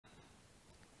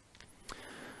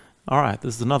All right,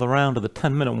 this is another round of the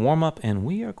 10-minute warm-up, and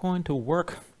we are going to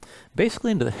work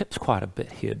basically into the hips quite a bit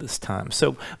here this time.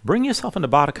 So bring yourself into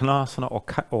Baddha Konasana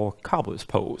or Cobbler's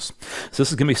pose. So this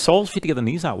is going to be soles feet together,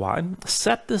 knees out wide.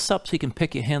 Set this up so you can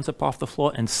pick your hands up off the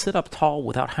floor and sit up tall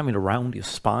without having to round your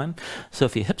spine. So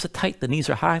if your hips are tight, the knees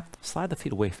are high, slide the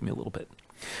feet away from you a little bit.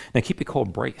 Now keep your core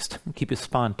braced. Keep your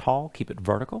spine tall, keep it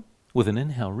vertical. With an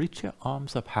inhale, reach your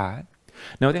arms up high.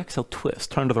 Now with the exhale,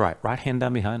 twist, turn to the right. Right hand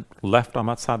down behind, left arm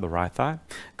outside the right thigh.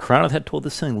 Crown of the head toward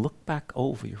the ceiling, look back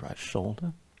over your right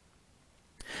shoulder.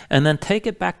 And then take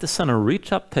it back to center,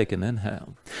 reach up, take an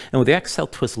inhale. And with the exhale,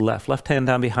 twist left, left hand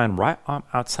down behind, right arm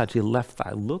outside your left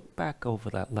thigh. Look back over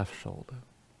that left shoulder.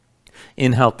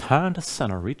 Inhale, turn to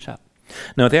center, reach up.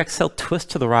 Now with the exhale, twist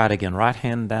to the right again, right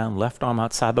hand down, left arm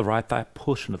outside the right thigh,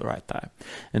 push into the right thigh.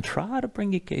 And try to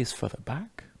bring your gaze further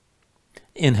back.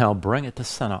 Inhale, bring it to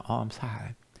center, arms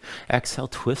high. Exhale,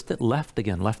 twist it left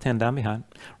again, left hand down behind,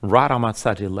 right arm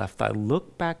outside your left thigh.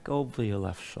 Look back over your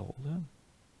left shoulder.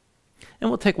 And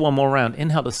we'll take one more round.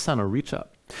 Inhale to center, reach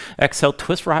up. Exhale,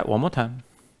 twist right one more time.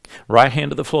 Right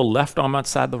hand to the floor, left arm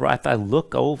outside the right thigh.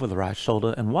 Look over the right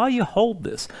shoulder. And while you hold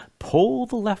this, pull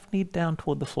the left knee down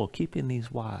toward the floor. Keep your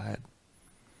knees wide.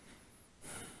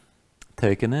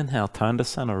 Take an inhale, turn to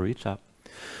center, reach up.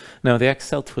 Now the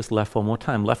exhale, twist left one more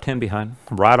time. Left hand behind,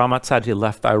 right arm outside your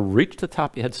left thigh. Reach the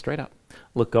top of your head straight up.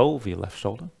 Look over your left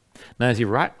shoulder. Now as your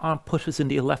right arm pushes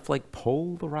into your left leg,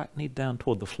 pull the right knee down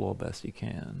toward the floor best you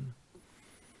can.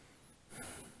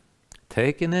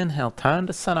 Take an inhale, turn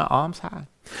to center, arms high.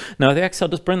 Now the exhale,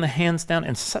 just bring the hands down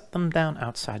and set them down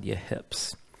outside your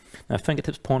hips. Now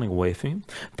fingertips pointing away from you.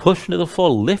 Push into the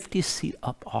floor, lift your seat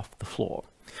up off the floor.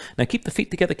 Now keep the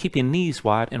feet together, keep your knees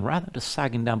wide, and rather than just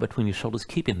sagging down between your shoulders,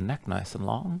 keep your neck nice and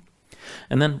long.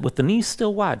 And then with the knees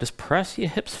still wide, just press your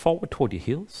hips forward toward your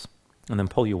heels, and then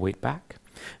pull your weight back,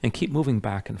 and keep moving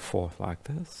back and forth like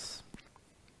this.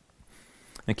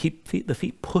 And keep the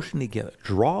feet pushing together.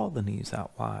 Draw the knees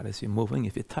out wide as you're moving.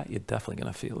 If you're tight, you're definitely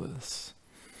going to feel this.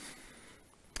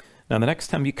 Now the next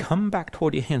time you come back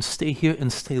toward your hands, stay here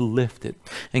and stay lifted.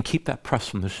 And keep that press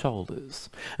from the shoulders.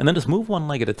 And then just move one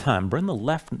leg at a time. Bring the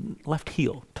left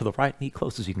heel to the right knee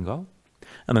close as you can go.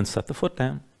 And then set the foot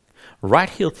down. Right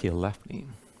heel to your left knee.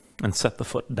 And set the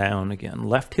foot down again.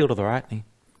 Left heel to the right knee.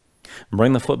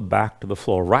 Bring the foot back to the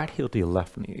floor. Right heel to your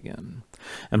left knee again.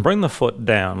 And bring the foot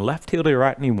down. Left heel to your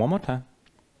right knee one more time.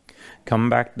 Come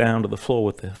back down to the floor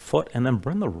with the foot, and then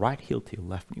bring the right heel to your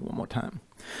left knee one more time.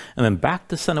 And then back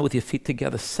to center with your feet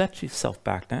together. Set yourself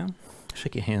back down.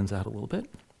 Shake your hands out a little bit.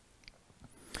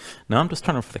 Now I'm just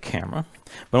turning for the camera,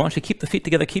 but I want you to keep the feet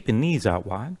together, keep your knees out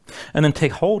wide, and then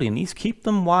take hold of your knees, keep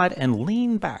them wide, and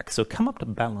lean back. So come up to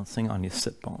balancing on your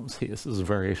sit bones here. This is a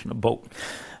variation of boat.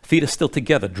 Feet are still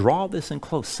together. Draw this in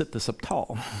close. Sit this up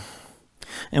tall.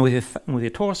 And with your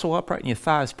torso upright and your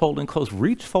thighs pulled in close,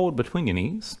 reach forward between your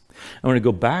knees. And we're going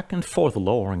to go back and forth,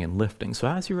 lowering and lifting. So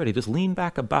as you're ready, just lean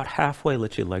back about halfway,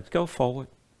 let your legs go forward,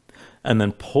 and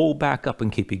then pull back up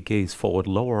and keep your gaze forward.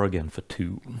 Lower again for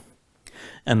 2.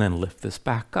 And then lift this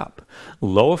back up.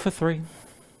 Lower for 3.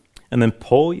 And then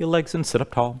pull your legs in, sit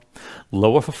up tall.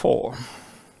 Lower for 4.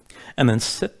 And then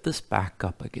sit this back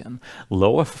up again.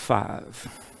 Lower for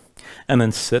 5. And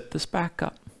then sit this back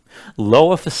up.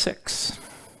 Lower for 6.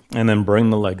 And then bring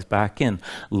the legs back in.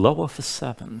 Lower for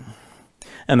 7.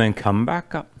 And then come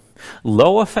back up.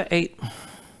 Lower for 8.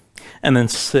 And then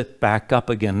sit back up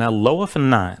again. Now lower for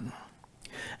 9.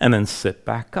 And then sit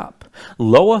back up.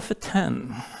 Lower for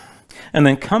 10. And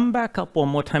then come back up one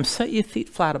more time. Set your feet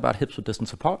flat about hips width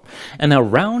distance apart. And now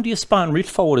round your spine. Reach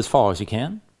forward as far as you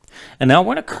can. And now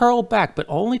we're going to curl back, but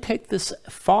only take this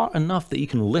far enough that you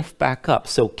can lift back up.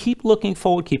 So keep looking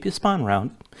forward. Keep your spine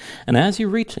rounded. And as you're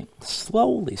reaching,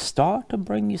 slowly start to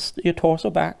bring your torso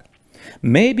back.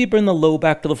 Maybe bring the low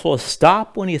back to the floor.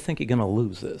 Stop when you think you're going to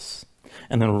lose this.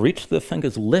 And then reach the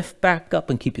fingers, lift back up,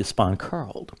 and keep your spine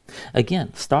curled.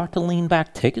 Again, start to lean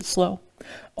back. Take it slow.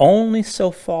 Only so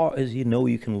far as you know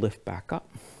you can lift back up.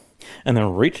 And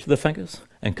then reach the fingers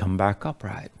and come back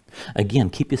upright. Again,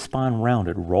 keep your spine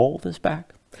rounded. Roll this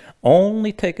back.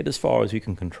 Only take it as far as you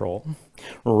can control.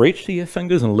 Reach to your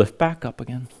fingers and lift back up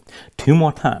again. 2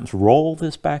 more times. Roll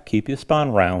this back. Keep your spine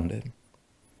rounded.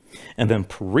 And then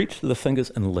reach to the fingers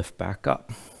and lift back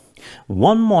up.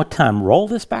 1 more time. Roll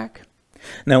this back.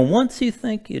 Now, once you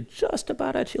think you're just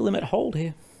about at your limit, hold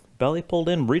here. Belly pulled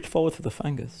in. Reach forward through the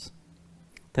fingers.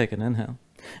 Take an inhale.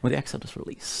 And with the exhale, just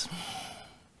release.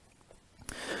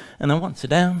 And then once you're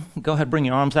down, go ahead, bring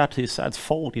your arms out to your sides,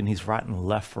 fold your knees right and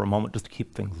left for a moment just to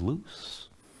keep things loose.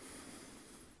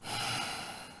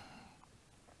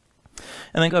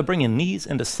 And then go bring your knees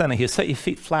into center here. Set your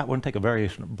feet flat. We're going to take a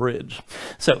variation of bridge.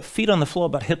 So feet on the floor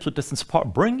about hips width distance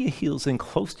apart. Bring your heels in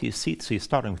close to your seat so you're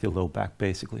starting with your low back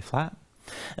basically flat.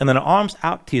 And then arms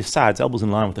out to your sides, elbows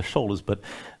in line with the shoulders, but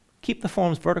keep the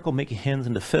forearms vertical, make your hands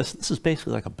into fists. This is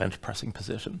basically like a bench pressing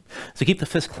position. So keep the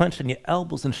fists clenched and your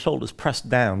elbows and shoulders pressed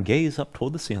down, gaze up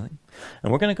toward the ceiling.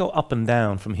 And we're going to go up and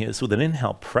down from here. So with an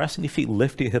inhale, pressing your feet,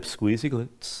 lift your hips, squeeze your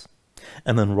glutes,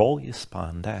 and then roll your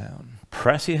spine down.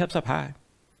 Press your hips up high.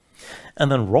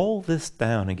 And then roll this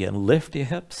down again. Lift your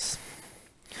hips,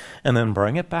 and then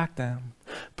bring it back down.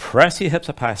 Press your hips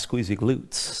up high, squeeze your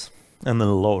glutes, and then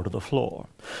lower to the floor.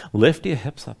 Lift your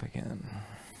hips up again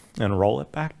and roll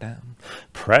it back down.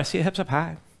 Press your hips up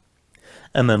high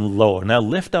and then lower. Now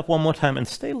lift up one more time and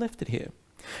stay lifted here.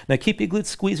 Now keep your glutes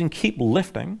squeezing, keep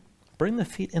lifting. Bring the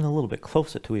feet in a little bit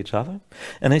closer to each other.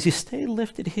 And as you stay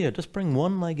lifted here, just bring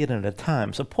one leg in at a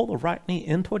time. So pull the right knee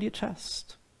in toward your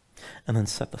chest and then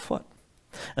set the foot.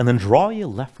 And then draw your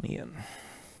left knee in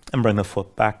and bring the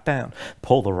foot back down.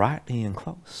 Pull the right knee in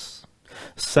close.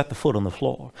 Set the foot on the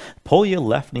floor. Pull your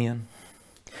left knee in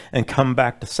and come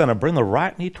back to center. Bring the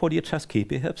right knee toward your chest.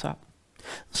 Keep your hips up.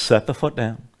 Set the foot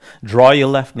down. Draw your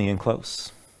left knee in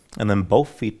close. And then both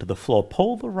feet to the floor.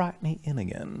 Pull the right knee in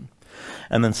again.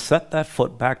 And then set that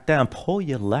foot back down. Pull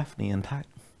your left knee in tight.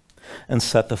 And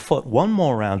set the foot. One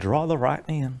more round. Draw the right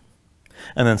knee in.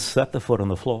 And then set the foot on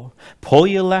the floor. Pull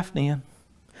your left knee in.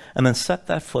 And then set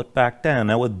that foot back down.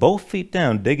 Now with both feet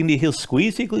down, dig into your heels.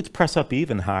 Squeeze your glutes. Press up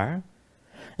even higher.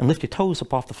 And lift your toes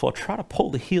up off the floor. Try to pull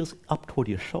the heels up toward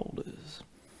your shoulders.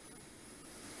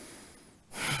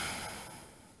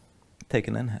 Take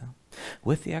an inhale.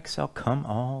 With the exhale, come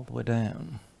all the way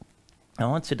down.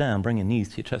 Now once you're down, bring your knees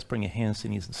to your chest. Bring your hands to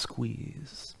your knees and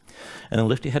squeeze. And then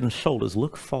lift your head and shoulders.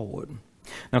 Look forward.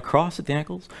 Now cross at the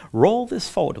ankles. Roll this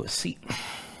forward to a seat.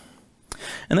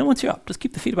 And then once you're up, just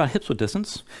keep the feet about hips width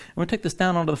distance. And we're going to take this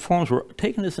down onto the forearms. We're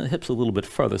taking this in the hips a little bit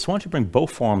further. So why don't you bring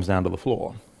both forearms down to the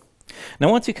floor.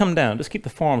 Now once you come down, just keep the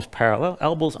forearms parallel,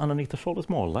 elbows underneath the shoulders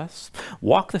more or less.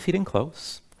 Walk the feet in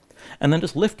close. And then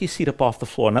just lift your seat up off the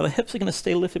floor. Now the hips are going to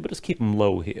stay lifted, but just keep them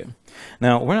low here.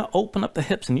 Now we're going to open up the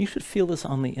hips, and you should feel this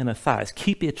on the inner thighs.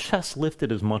 Keep your chest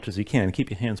lifted as much as you can.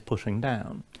 Keep your hands pushing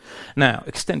down. Now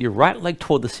extend your right leg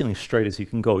toward the ceiling straight as you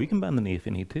can go. You can bend the knee if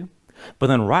you need to. But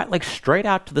then right leg straight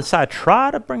out to the side.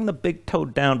 Try to bring the big toe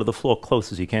down to the floor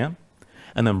close as you can.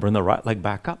 And then bring the right leg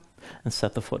back up. And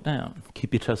set the foot down.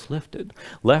 Keep your chest lifted.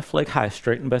 Left leg high,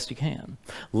 straighten best you can.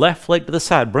 Left leg to the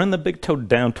side. Bring the big toe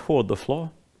down toward the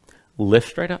floor. Lift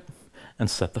straight up and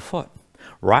set the foot.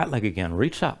 Right leg again,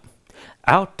 reach up.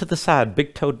 Out to the side,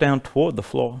 big toe down toward the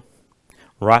floor.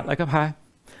 Right leg up high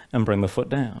and bring the foot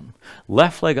down.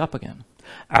 Left leg up again.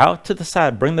 Out to the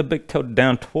side, bring the big toe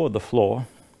down toward the floor.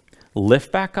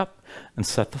 Lift back up and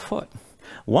set the foot.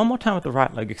 One more time with the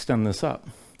right leg, extend this up.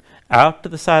 Out to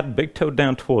the side, big toe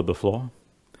down toward the floor.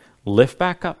 Lift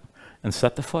back up and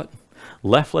set the foot.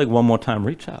 Left leg one more time,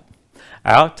 reach up.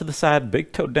 Out to the side,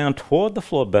 big toe down toward the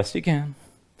floor best you can.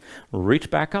 Reach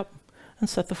back up and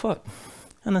set the foot.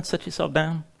 And then set yourself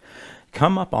down.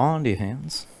 Come up onto your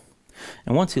hands.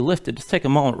 And once you lift it, just take a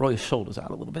moment, roll your shoulders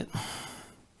out a little bit.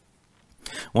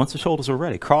 Once the shoulders are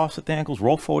ready, cross at the ankles,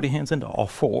 roll forward your hands into all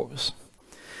fours.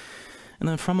 And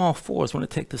then from all fours, we're going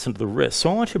to take this into the wrists. So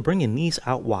I want you to bring your knees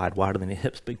out wide, wider than your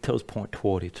hips. Big toes point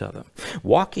toward each other.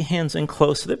 Walk your hands in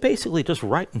close. So they're basically just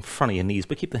right in front of your knees,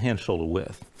 but keep the hands shoulder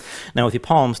width. Now with your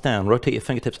palms down, rotate your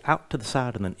fingertips out to the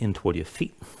side and then in toward your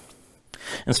feet.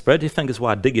 And spread your fingers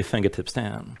wide, dig your fingertips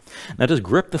down. Now just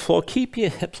grip the floor. Keep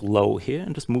your hips low here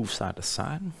and just move side to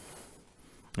side. And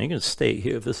you're going to stay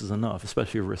here if this is enough, especially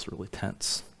if your wrists are really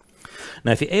tense.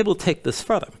 Now, if you're able to take this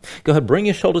further, go ahead, bring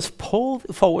your shoulders, pull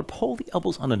forward, pull the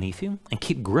elbows underneath you, and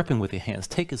keep gripping with your hands.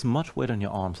 Take as much weight on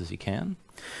your arms as you can.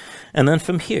 And then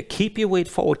from here, keep your weight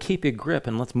forward, keep your grip,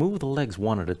 and let's move the legs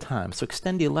one at a time. So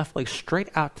extend your left leg straight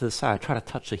out to the side. Try to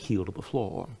touch the heel to the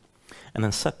floor. And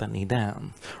then set that knee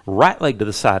down. Right leg to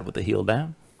the side with the heel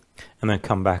down. And then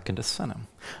come back into center.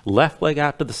 Left leg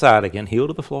out to the side again, heel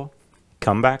to the floor.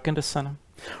 Come back into center.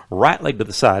 Right leg to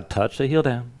the side, touch the heel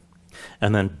down.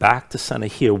 And then back to center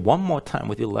here. One more time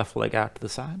with your left leg out to the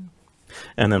side.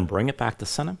 And then bring it back to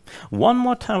center. One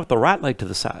more time with the right leg to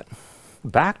the side.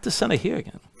 Back to center here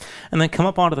again. And then come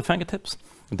up onto the fingertips.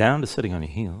 Down to sitting on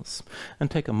your heels. And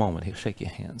take a moment here. Shake your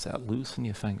hands out. Loosen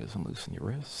your fingers and loosen your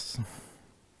wrists.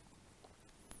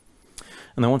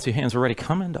 And then once your hands are ready,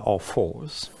 come into all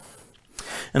fours.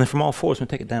 And then from all fours, we're going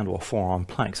to take it down to a forearm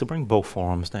plank. So bring both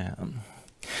forearms down.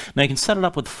 Now you can set it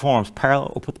up with the forearms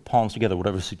parallel or put the palms together,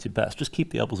 whatever suits you best. Just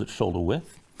keep the elbows at shoulder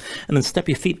width. And then step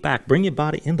your feet back. Bring your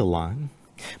body into line.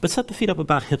 But set the feet up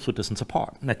about hips width distance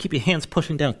apart. Now keep your hands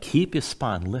pushing down. Keep your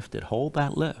spine lifted. Hold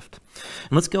that lift.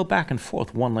 And let's go back and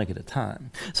forth one leg at a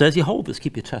time. So as you hold this,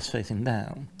 keep your chest facing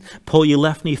down. Pull your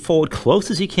left knee forward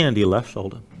close as you can to your left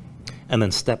shoulder. And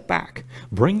then step back.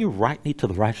 Bring your right knee to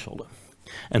the right shoulder.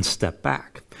 And step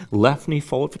back. Left knee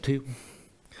forward for 2.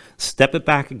 Step it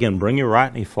back again. Bring your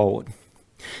right knee forward.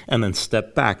 And then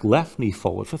step back. Left knee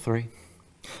forward for 3.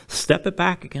 Step it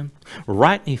back again.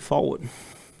 Right knee forward.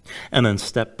 And then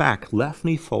step back, left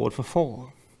knee forward for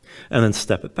 4. And then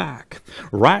step it back,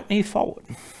 right knee forward.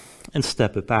 And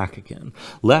step it back again.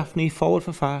 Left knee forward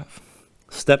for 5.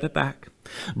 Step it back.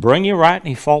 Bring your right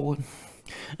knee forward.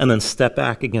 And then step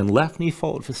back again, left knee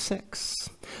forward for 6.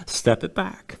 Step it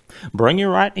back. Bring your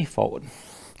right knee forward.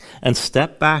 And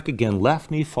step back again,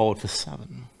 left knee forward for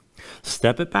 7.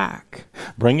 Step it back.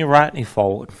 Bring your right knee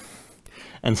forward.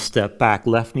 And step back,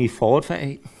 left knee forward for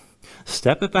 8.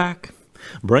 Step it back.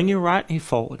 Bring your right knee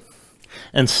forward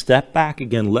and step back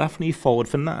again, left knee forward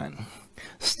for 9.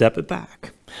 Step it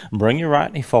back. Bring your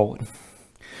right knee forward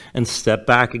and step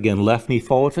back again, left knee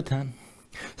forward for 10.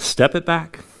 Step it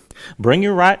back. Bring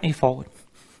your right knee forward.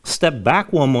 Step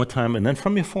back one more time, and then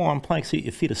from your forearm plank, so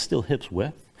your feet are still hips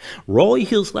width. Roll your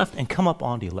heels left and come up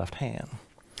onto your left hand.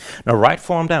 Now right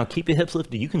forearm down, keep your hips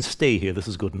lifted. You can stay here, this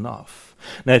is good enough.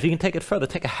 Now if you can take it further,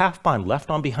 take a half bind, left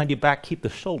arm behind your back, keep the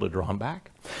shoulder drawn back.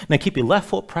 Now keep your left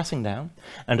foot pressing down,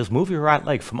 and just move your right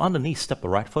leg from underneath, step the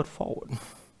right foot forward,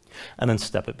 and then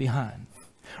step it behind.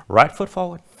 Right foot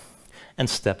forward, and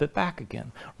step it back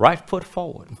again. Right foot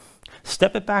forward,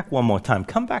 step it back one more time,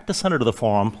 come back to center to the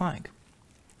forearm plank.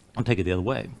 I'll take it the other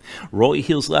way. Roll your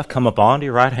heels left, come up onto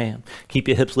your right hand, keep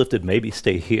your hips lifted, maybe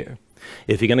stay here.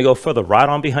 If you're going to go further, right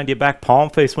arm behind your back,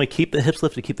 palm face away, keep the hips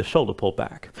lifted, keep the shoulder pulled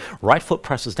back. Right foot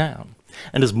presses down.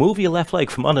 And just move your left leg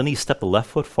from underneath, step the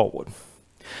left foot forward.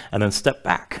 And then step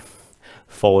back.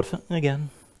 Forward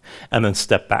again. And then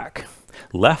step back.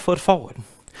 Left foot forward.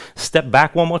 Step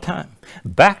back one more time.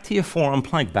 Back to your forearm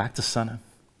plank, back to center.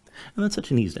 And then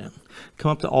set your knees down. Come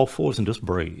up to all fours and just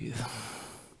breathe.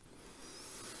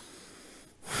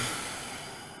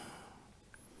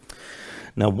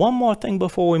 Now, one more thing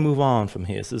before we move on from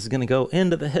here. So this is going to go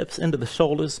into the hips, into the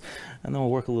shoulders, and then we'll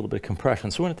work a little bit of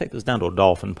compression. So we're going to take this down to a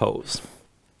dolphin pose.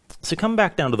 So come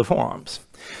back down to the forearms.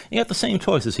 You got the same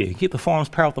choices here. You keep the forearms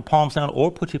parallel with the palms down, or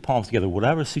put your palms together,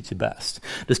 whatever suits you best.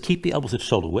 Just keep the elbows at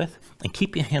shoulder width, and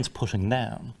keep your hands pushing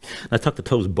down. Now tuck the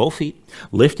toes, both feet.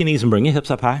 Lift your knees and bring your hips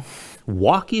up high.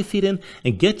 Walk your feet in,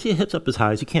 and get your hips up as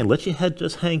high as you can. Let your head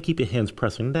just hang. Keep your hands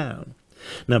pressing down.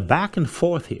 Now back and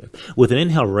forth here. With an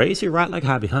inhale, raise your right leg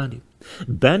high behind you.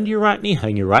 Bend your right knee,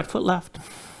 hang your right foot left.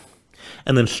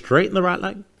 And then straighten the right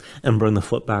leg and bring the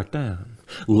foot back down.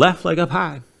 Left leg up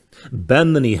high.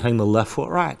 Bend the knee, hang the left foot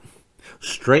right.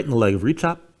 Straighten the leg, reach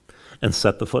up, and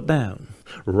set the foot down.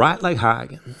 Right leg high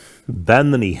again.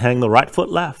 Bend the knee, hang the right foot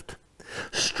left.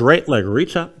 Straight leg,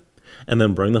 reach up, and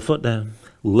then bring the foot down.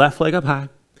 Left leg up high.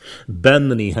 Bend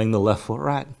the knee, hang the left foot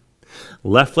right.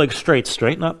 Left leg straight,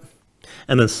 straighten up.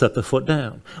 And then set the foot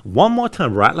down. One more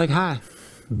time, right leg high.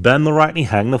 Bend the right knee,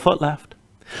 hang the foot left.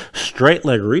 Straight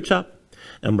leg, reach up,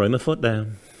 and bring the foot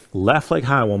down. Left leg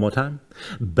high one more time.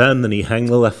 Bend the knee, hang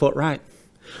the left foot right.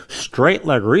 Straight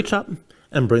leg, reach up,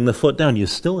 and bring the foot down. You're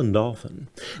still in dolphin.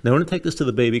 Now we're going to take this to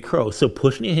the baby crow. So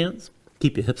push in your hands,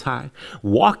 keep your hips high.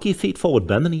 Walk your feet forward,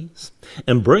 bend the knees,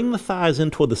 and bring the thighs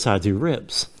in toward the sides of your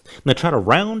ribs. Now try to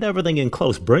round everything in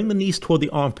close. Bring the knees toward the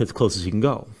armpits close as you can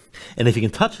go. And if you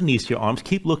can touch the knees to your arms,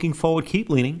 keep looking forward, keep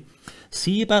leaning.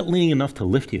 See about leaning enough to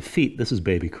lift your feet. This is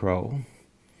baby crow.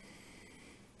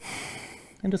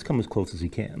 And just come as close as you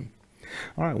can.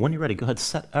 All right, when you're ready, go ahead,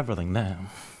 set everything down.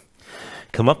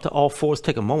 Come up to all fours,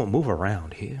 take a moment, move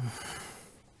around here.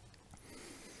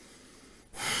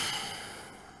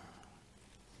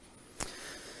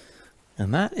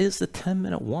 And that is the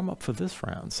 10-minute warm-up for this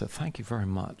round, so thank you very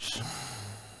much.